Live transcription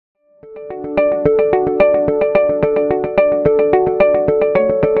Hello,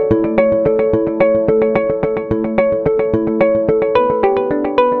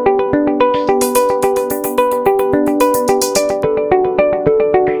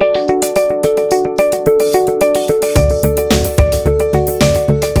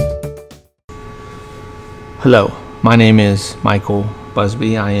 my name is Michael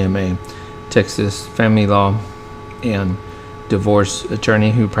Busby. I am a Texas family law and divorce attorney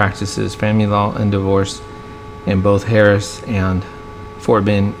who practices family law and divorce in both Harris and Fort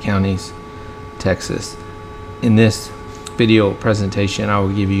Bend counties, Texas. In this video presentation, I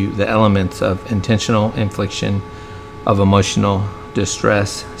will give you the elements of intentional infliction of emotional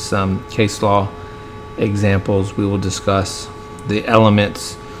distress, some case law examples. We will discuss the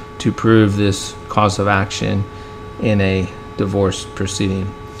elements to prove this cause of action in a divorce proceeding.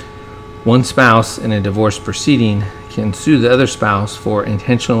 One spouse in a divorce proceeding can sue the other spouse for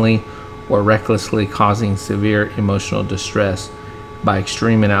intentionally or recklessly causing severe emotional distress by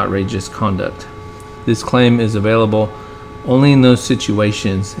extreme and outrageous conduct. This claim is available only in those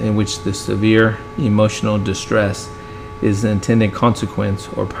situations in which the severe emotional distress is the intended consequence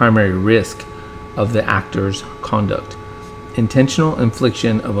or primary risk of the actor's conduct. Intentional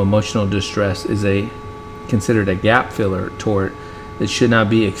infliction of emotional distress is considered a gap filler tort that should not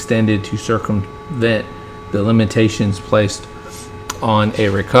be extended to circumvent the limitations placed on a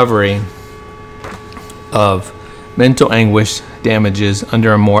recovery of mental anguish damages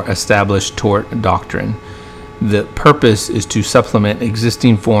under a more established tort doctrine. The purpose is to supplement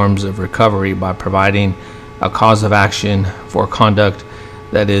existing forms of recovery by providing a cause of action for conduct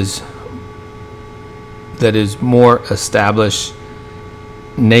that is more established.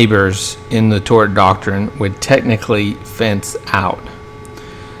 Neighbors in the tort doctrine would technically fence out.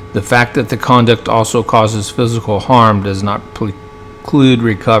 The fact that the conduct also causes physical harm does not preclude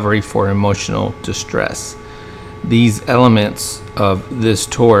recovery for emotional distress. These elements of this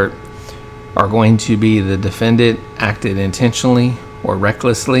tort are going to be: the defendant acted intentionally or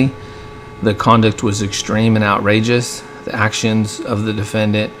recklessly, the conduct was extreme and outrageous, the actions of the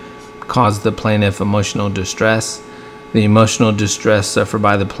defendant caused the plaintiff emotional distress, the emotional distress suffered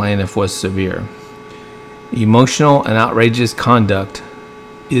by the plaintiff was severe. Emotional and outrageous conduct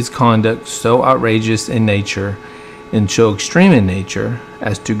is conduct so outrageous in nature and so extreme in nature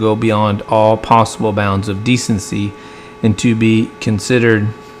as to go beyond all possible bounds of decency and to be considered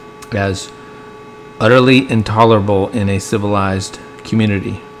as utterly intolerable in a civilized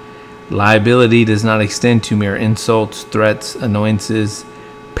community. Liability does not extend to mere insults, threats, annoyances,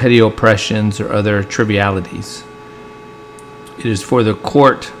 petty oppressions, or other trivialities. It is for the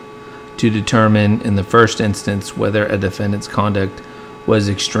court to determine in the first instance whether a defendant's conduct was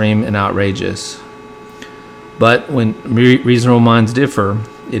extreme and outrageous. But when reasonable minds differ,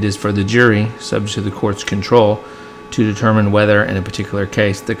 it is for the jury, subject to the court's control, to determine whether in a particular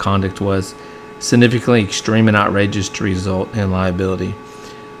case the conduct was significantly extreme and outrageous to result in liability.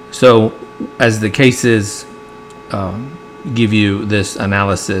 So as the cases give you this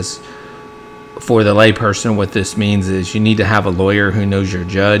analysis, for the layperson, what this means is you need to have a lawyer who knows your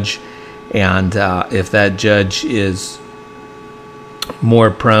judge, and if that judge is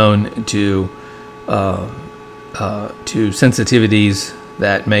more prone to sensitivities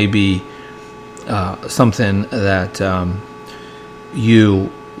that may be something that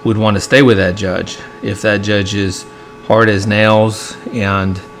you would want to stay with that judge. If that judge is hard as nails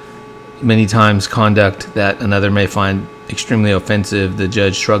and many times conduct that another may find extremely offensive, the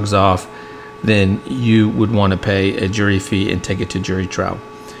judge shrugs off, then you would want to pay a jury fee and take it to jury trial.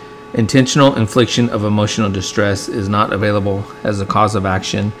 Intentional infliction of emotional distress is not available as a cause of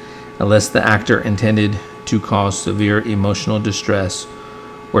action unless the actor intended to cause severe emotional distress,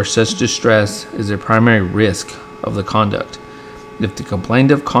 where such distress is a primary risk of the conduct. If the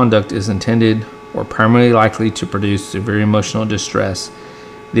complaint of conduct is intended or primarily likely to produce severe emotional distress,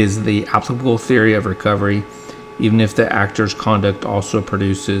 it is the applicable theory of recovery, even if the actor's conduct also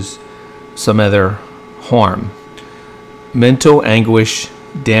produces some other harm. Mental anguish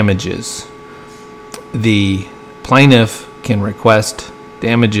damages. The plaintiff can request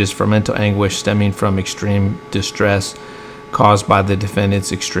damages for mental anguish stemming from extreme distress caused by the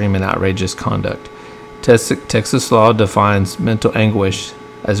defendant's extreme and outrageous conduct. Texas law defines mental anguish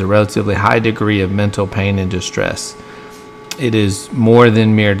as a relatively high degree of mental pain and distress. It is more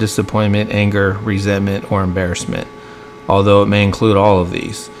than mere disappointment, anger, resentment, or embarrassment, although it may include all of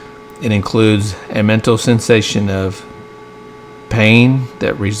these. It includes a mental sensation of pain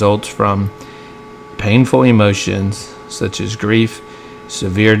that results from painful emotions such as grief,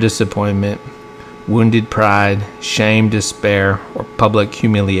 severe disappointment, wounded pride, shame, despair, or public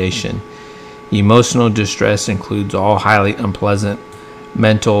humiliation. Emotional distress includes all highly unpleasant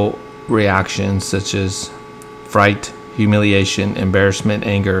mental reactions such as fright, humiliation, embarrassment,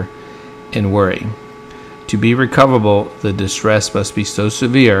 anger, and worry. To be recoverable, the distress must be so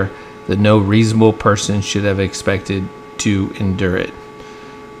severe that no reasonable person should have expected to endure it.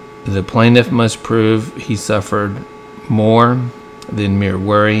 The plaintiff must prove he suffered more than mere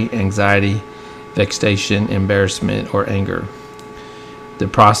worry, anxiety, vexation, embarrassment, or anger. The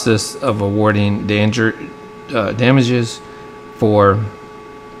process of awarding damages for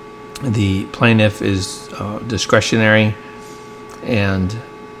the plaintiff is discretionary, and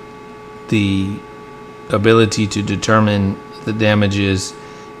the ability to determine the damages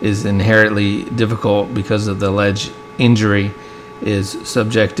is inherently difficult because of the alleged injury is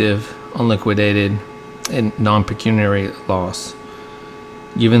subjective, unliquidated, and non-pecuniary loss.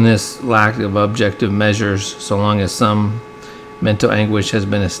 Given this lack of objective measures, so long as some mental anguish has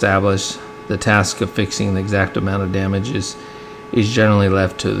been established, the task of fixing the exact amount of damages is generally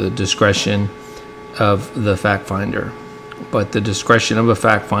left to the discretion of the fact finder. But the discretion of a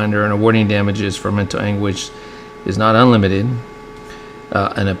fact finder in awarding damages for mental anguish is not unlimited.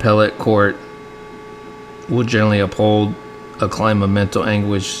 An appellate court will generally uphold a claim of mental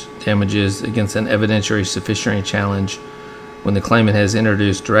anguish damages against an evidentiary sufficiency challenge when the claimant has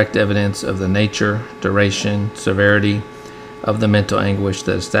introduced direct evidence of the nature, duration, severity of the mental anguish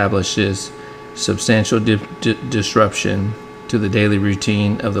that establishes substantial disruption to the daily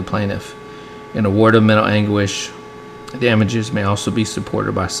routine of the plaintiff. An award of mental anguish damages may also be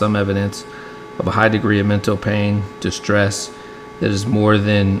supported by some evidence of a high degree of mental pain, distress that is more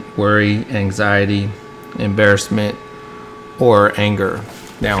than worry, anxiety, embarrassment, or anger.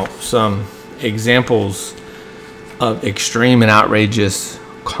 Now, some examples of extreme and outrageous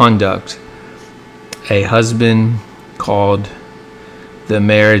conduct. A husband called the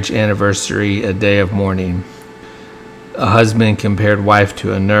marriage anniversary a day of mourning. A husband compared wife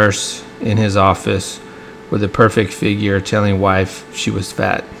to a nurse in his office with a perfect figure, telling wife she was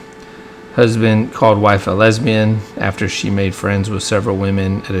fat. Husband called wife a lesbian after she made friends with several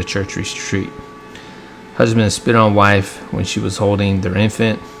women at a church retreat. Husband spit on wife when she was holding their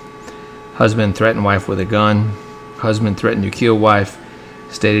infant. Husband threatened wife with a gun. Husband threatened to kill wife,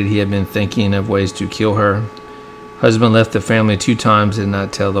 stated he had been thinking of ways to kill her. Husband left the family 2 times and did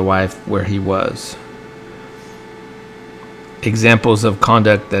not tell the wife where he was. Examples of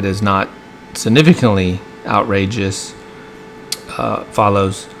conduct that is not significantly outrageous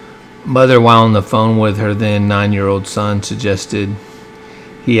follows. Mother, while on the phone with her then 9-year-old son, suggested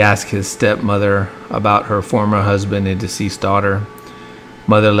he ask his stepmother about her former husband and deceased daughter.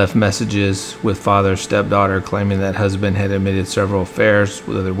 Mother left messages with father's stepdaughter claiming that husband had admitted several affairs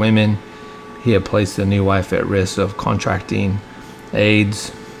with other women. He had placed the new wife at risk of contracting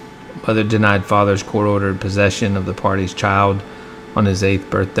AIDS. Mother denied father's court-ordered possession of the party's child on his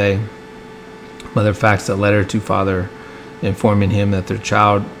 8th birthday. Mother faxed a letter to father informing him that their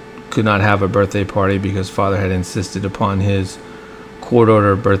child could not have a birthday party because father had insisted upon his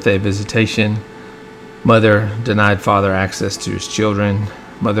court-ordered birthday visitation. Mother denied father access to his children.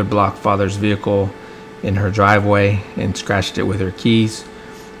 Mother blocked father's vehicle in her driveway and scratched it with her keys.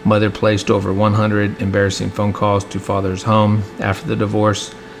 Mother placed over 100 embarrassing phone calls to father's home after the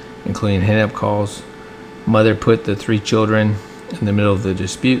divorce, including hang-up calls. Mother put the 3 children in the middle of the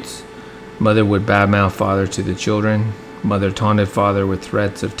disputes. Mother would badmouth father to the children. Mother taunted father with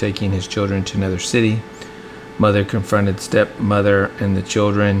threats of taking his children to another city. Mother confronted stepmother and the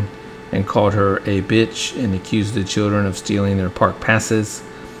children and called her a bitch and accused the children of stealing their park passes.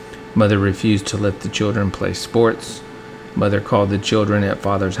 Mother refused to let the children play sports. Mother called the children at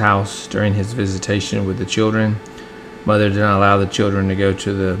father's house during his visitation with the children. Mother did not allow the children to go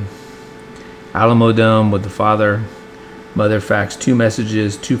to the Alamo Dome with the father. Mother faxed 2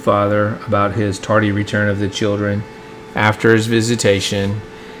 messages to father about his tardy return of the children after his visitation,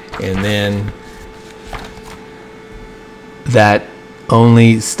 and then that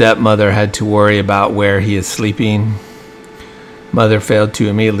only stepmother had to worry about where he is sleeping. Mother failed to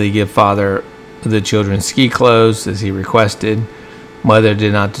immediately give father the children's ski clothes as he requested. Mother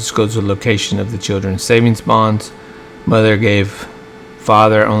did not disclose the location of the children's savings bonds. Mother gave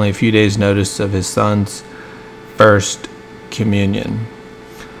father only a few days' notice of his son's first communion.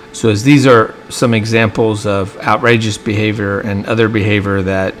 So as these are some examples of outrageous behavior and other behavior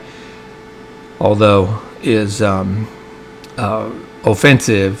that, although is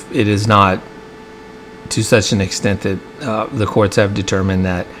offensive, it is not to such an extent that the courts have determined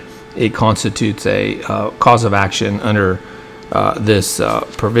that it constitutes a cause of action under this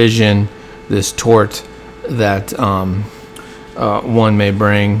provision, this tort that one may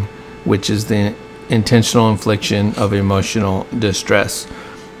bring, which is the intentional infliction of emotional distress.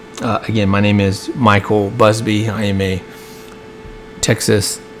 Again, my name is Michael Busby. I am a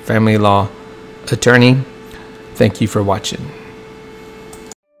Texas family law attorney. Thank you for watching.